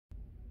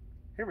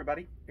Hey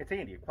everybody, it's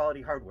Andy at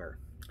Quality Hardware.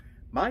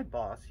 My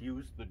boss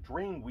used the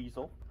Drain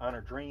Weasel on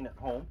her drain at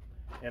home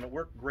and it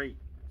worked great.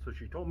 So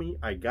she told me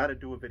I gotta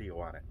do a video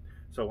on it.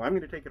 So I'm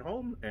gonna take it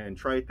home and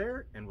try it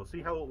there and we'll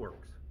see how it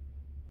works.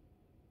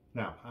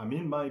 Now, I'm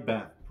in my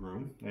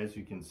bathroom, as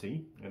you can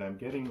see, and I'm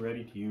getting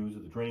ready to use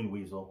the Drain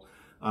Weasel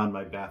on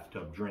my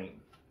bathtub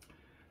drain.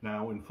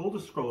 Now, in full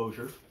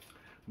disclosure,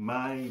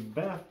 my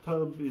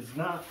bathtub is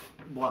not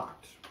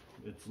blocked.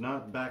 It's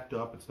not backed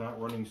up, it's not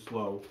running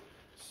slow.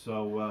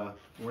 So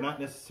we're not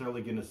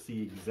necessarily going to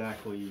see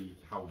exactly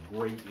how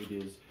great it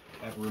is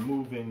at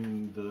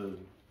removing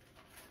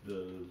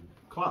the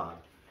clog,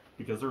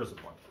 because there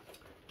isn't one.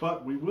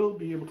 But we will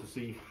be able to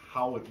see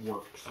how it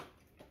works,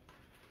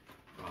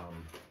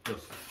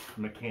 just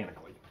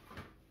mechanically.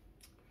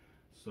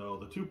 So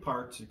the two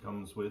parts it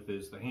comes with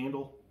is the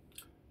handle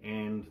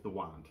and the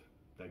wand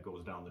that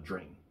goes down the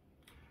drain.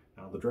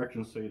 Now the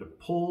directions say to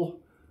pull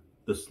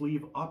the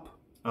sleeve up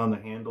on the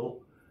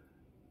handle,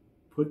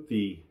 put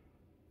the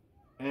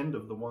end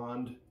of the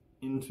wand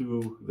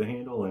into the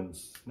handle and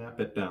snap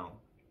it down.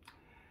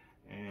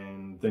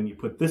 And then you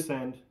put this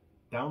end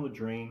down the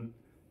drain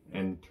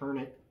and turn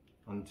it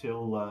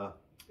until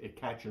it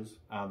catches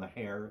on the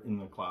hair in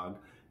the clog,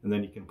 and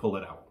then you can pull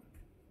it out.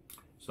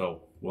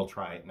 So we'll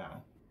try it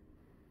now.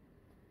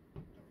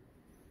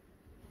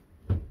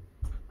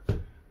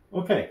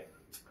 Okay,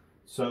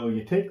 so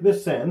you take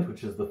this end,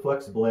 which is the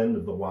flexible end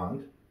of the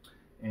wand,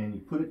 and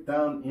you put it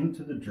down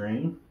into the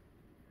drain,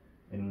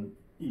 and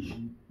you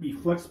should be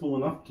flexible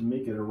enough to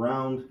make it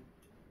around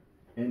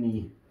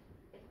any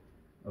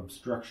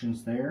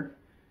obstructions there,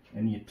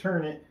 and you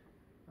turn it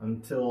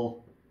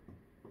until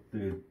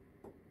the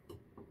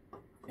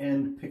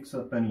end picks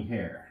up any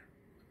hair,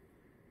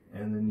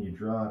 and then you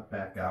draw it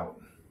back out.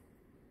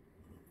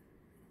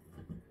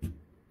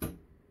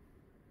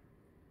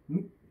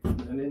 And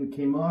then it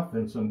came off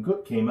and some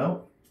gook came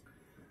out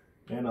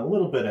and a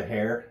little bit of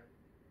hair,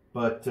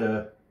 but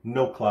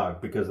no clog,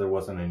 because there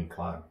wasn't any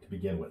clog to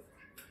begin with.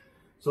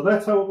 So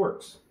that's how it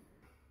works.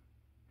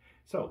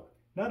 So,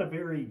 not a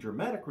very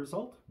dramatic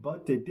result,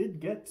 but it did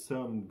get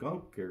some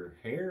gunk or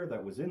hair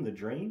that was in the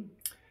drain,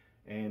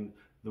 and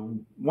the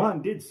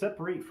wand did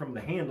separate from the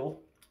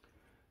handle,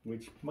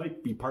 which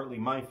might be partly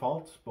my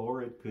fault,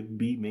 or it could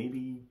be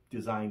maybe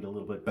designed a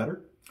little bit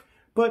better,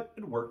 but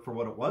it worked for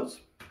what it was.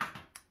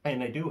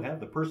 And I do have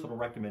the personal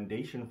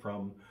recommendation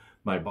from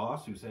my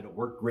boss, who said it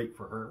worked great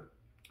for her.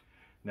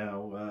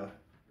 Now,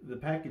 the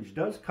package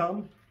does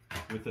come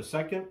with a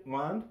second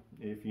wand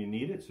if you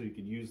need it, so you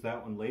could use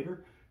that one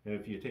later. And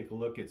if you take a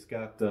look, it's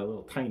got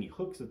little tiny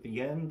hooks at the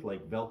end,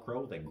 like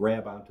Velcro, that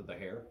grab onto the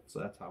hair. So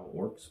that's how it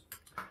works.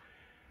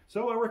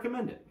 So I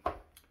recommend it.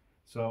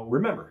 So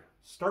remember,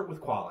 start with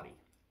quality.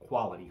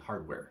 Quality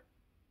hardware.